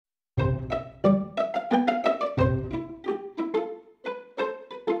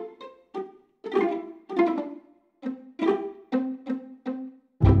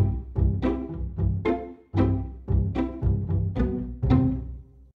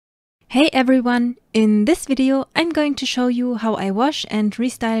Hey everyone! In this video I'm going to show you how I wash and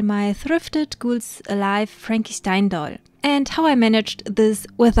restyle my thrifted Ghouls Alive Frankenstein doll and how I managed this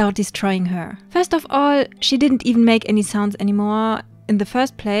without destroying her. First of all, she didn't even make any sounds anymore in the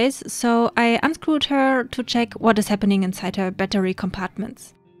first place, so I unscrewed her to check what is happening inside her battery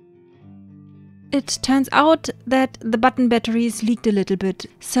compartments. It turns out that the button batteries leaked a little bit,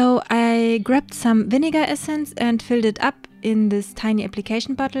 so I grabbed some vinegar essence and filled it up in this tiny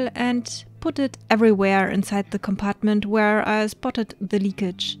application bottle and put it everywhere inside the compartment where I spotted the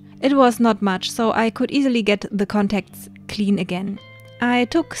leakage. It was not much, so I could easily get the contacts clean again. I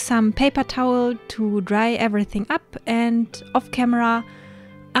took some paper towel to dry everything up, and off camera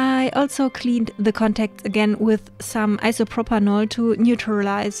I also cleaned the contacts again with some isopropanol to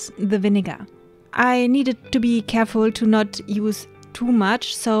neutralize the vinegar. I needed to be careful to not use too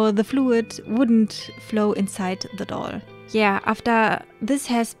much so the fluid wouldn't flow inside the doll. Yeah, after this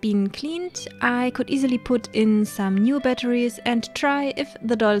has been cleaned, I could easily put in some new batteries and try if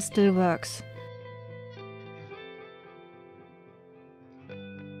the doll still works.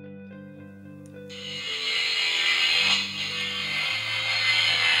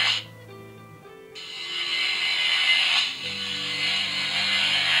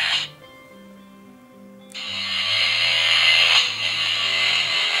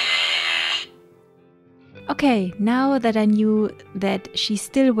 Okay, now that I knew that she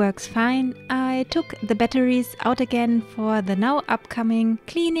still works fine, I took the batteries out again for the now upcoming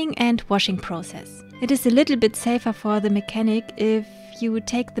cleaning and washing process. It is a little bit safer for the mechanic if you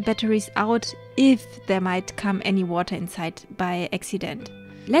take the batteries out if there might come any water inside by accident.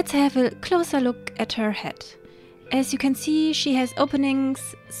 Let's have a closer look at her head. As you can see, she has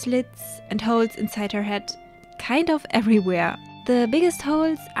openings, slits and holes inside her head, kind of everywhere. The biggest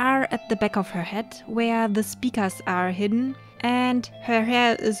holes are at the back of her head, where the speakers are hidden, and her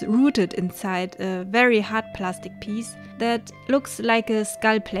hair is rooted inside a very hard plastic piece that looks like a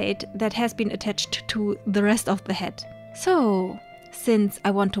skull plate that has been attached to the rest of the head. So, since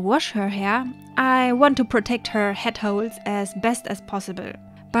I want to wash her hair, I want to protect her head holes as best as possible.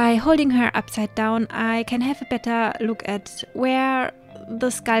 By holding her upside down, I can have a better look at where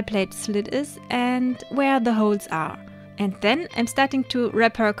the skull plate slit is and where the holes are. And then I'm starting to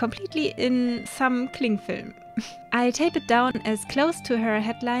wrap her completely in some cling film. I tape it down as close to her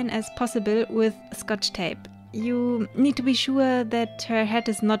headline as possible with Scotch tape. You need to be sure that her head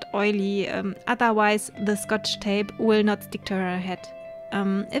is not oily, otherwise the Scotch tape will not stick to her head.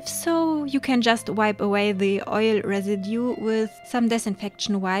 If so, you can just wipe away the oil residue with some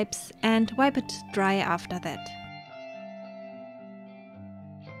disinfection wipes and wipe it dry after that.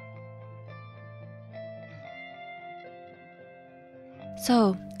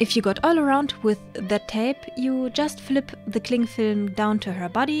 So, if you got all around with that tape, you just flip the cling film down to her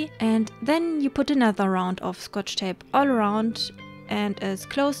body and then you put another round of Scotch tape all around and as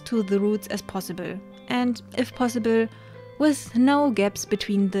close to the roots as possible. And if possible, with no gaps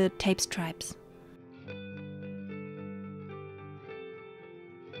between the tape stripes.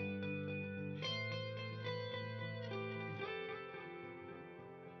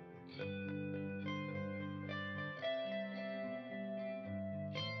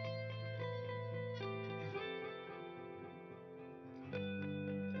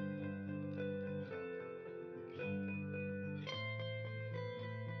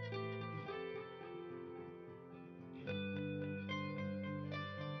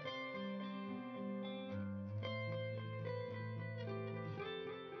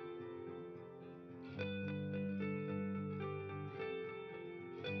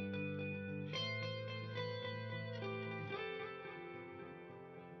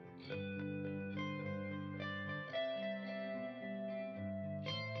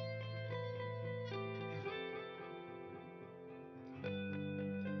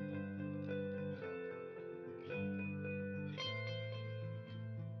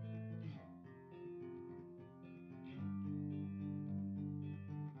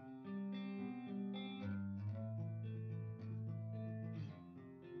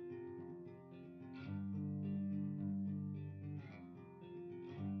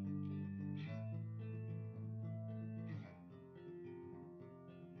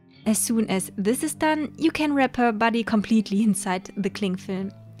 As soon as this is done, you can wrap her body completely inside the cling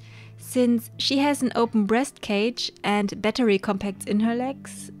film. Since she has an open breast cage and battery compacts in her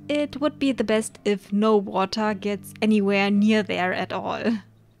legs, it would be the best if no water gets anywhere near there at all.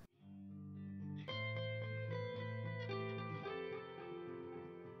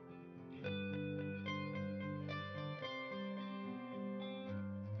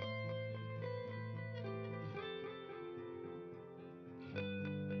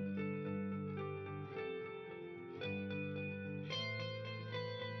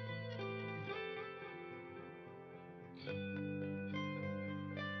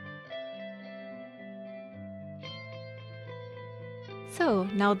 So,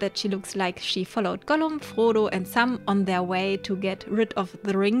 now that she looks like she followed Gollum, Frodo and Sam on their way to get rid of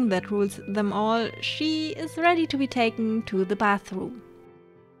the ring that rules them all, she is ready to be taken to the bathroom.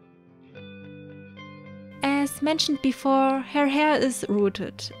 As mentioned before, her hair is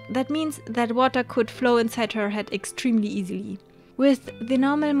rooted. That means that water could flow inside her head extremely easily. With the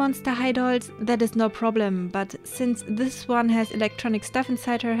normal Monster High dolls, that is no problem, but since this one has electronic stuff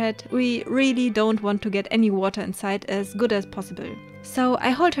inside her head, we really don't want to get any water inside as good as possible. So I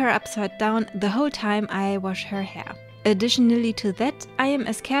hold her upside down the whole time I wash her hair. Additionally to that, I am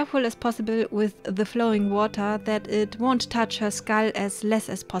as careful as possible with the flowing water that it won't touch her skull as less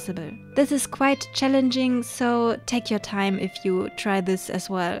as possible. This is quite challenging, so take your time if you try this as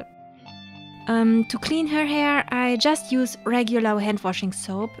well. To clean her hair, I just use regular hand washing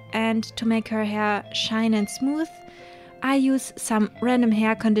soap, and to make her hair shine and smooth, I use some random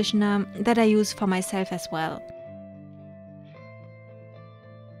hair conditioner that I use for myself as well.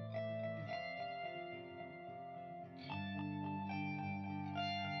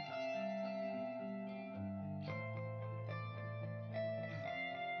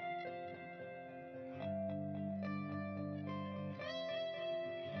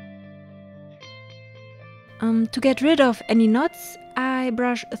 To get rid of any knots, I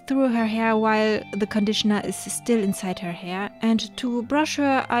brush through her hair while the conditioner is still inside her hair, and to brush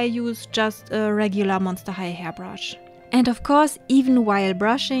her I use just a regular Monster High hairbrush. And of course, even while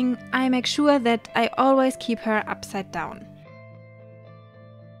brushing, I make sure that I always keep her upside down.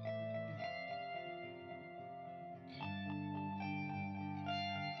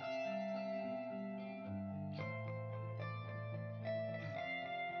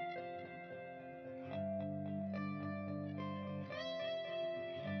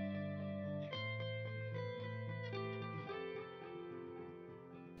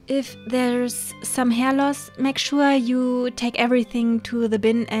 If there's some hair loss, make sure you take everything to the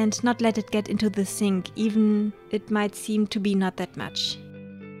bin and not let it get into the sink, even it might seem to be not that much.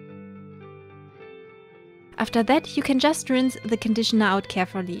 After that, you can just rinse the conditioner out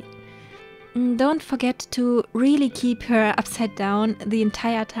carefully. Don't forget to really keep her upside down the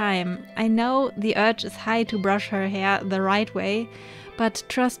entire time. I know the urge is high to brush her hair the right way, but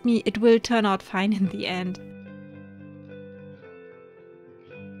trust me, it will turn out fine in the end.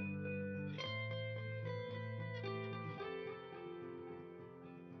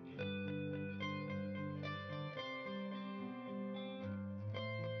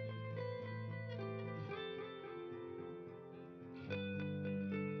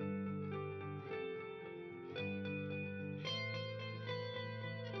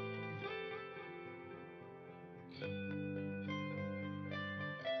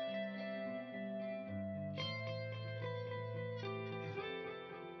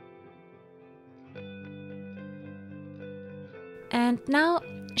 And now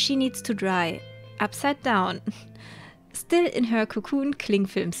she needs to dry, upside down, still in her cocoon cling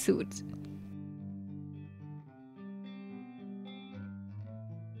film suit.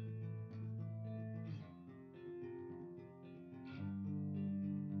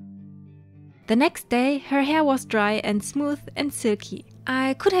 The next day her hair was dry and smooth and silky.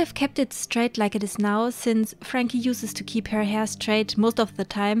 I could have kept it straight like it is now, since Frankie uses to keep her hair straight most of the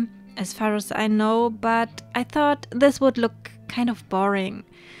time, as far as I know, but I thought this would look kind of boring.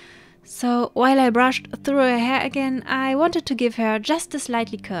 So while I brushed through her hair again, I wanted to give her just a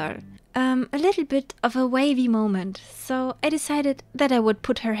slightly curl. A little bit of a wavy moment, so I decided that I would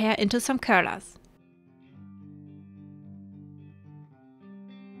put her hair into some curlers.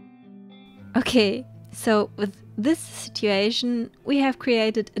 Okay, so with this situation we have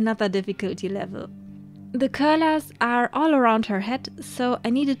created another difficulty level. The curlers are all around her head, so I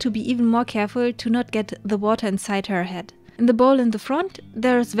needed to be even more careful to not get the water inside her head. In the bowl in the front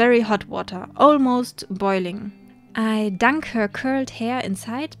there is very hot water, almost boiling. I dunk her curled hair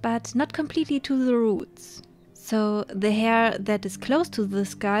inside, but not completely to the roots. So the hair that is close to the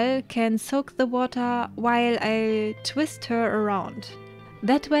skull can soak the water while I twist her around.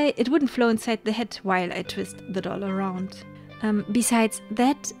 That way it wouldn't flow inside the head while I twist the doll around. Besides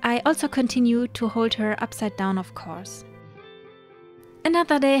that, I also continue to hold her upside down, of course.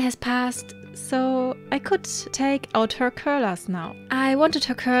 Another day has passed, so I could take out her curlers now. I wanted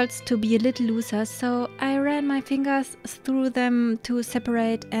her curls to be a little looser, so I ran my fingers through them to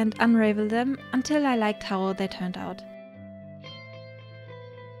separate and unravel them until I liked how they turned out.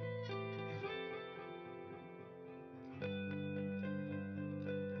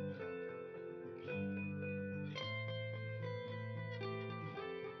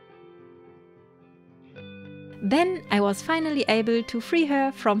 Then I was finally able to free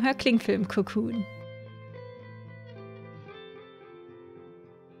her from her cling film cocoon.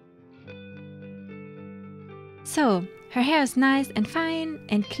 So, her hair is nice and fine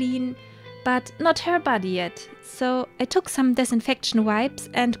and clean, but not her body yet. So I took some disinfection wipes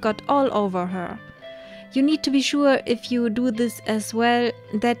and got all over her. You need to be sure, if you do this as well,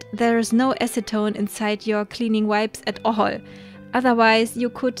 that there is no acetone inside your cleaning wipes at all. Otherwise, you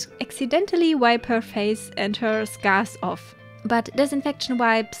could accidentally wipe her face and her scars off. But disinfection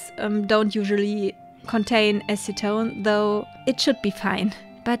wipes don't usually contain acetone, though it should be fine.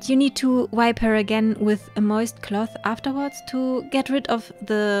 But you need to wipe her again with a moist cloth afterwards to get rid of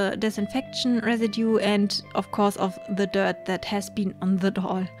the disinfection residue and, of course, of the dirt that has been on the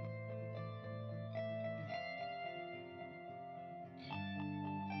doll.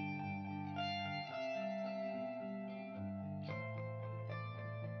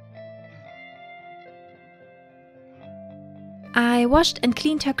 I washed and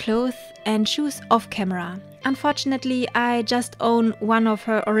cleaned her clothes and shoes off camera. Unfortunately, I just own one of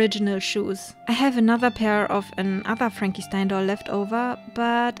her original shoes. I have another pair of another Frankenstein doll left over,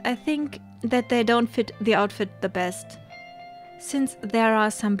 but I think that they don't fit the outfit the best. Since there are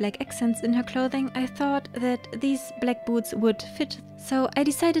some black accents in her clothing, I thought that these black boots would fit, so I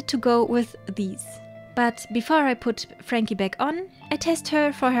decided to go with these. But before I put Frankie back on, I test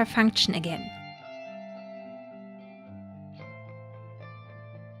her for her function again.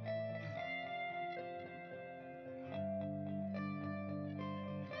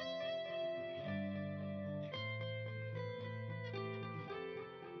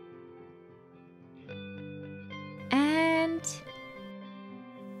 And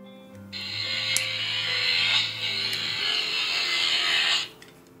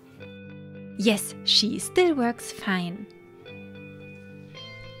yes, she still works fine.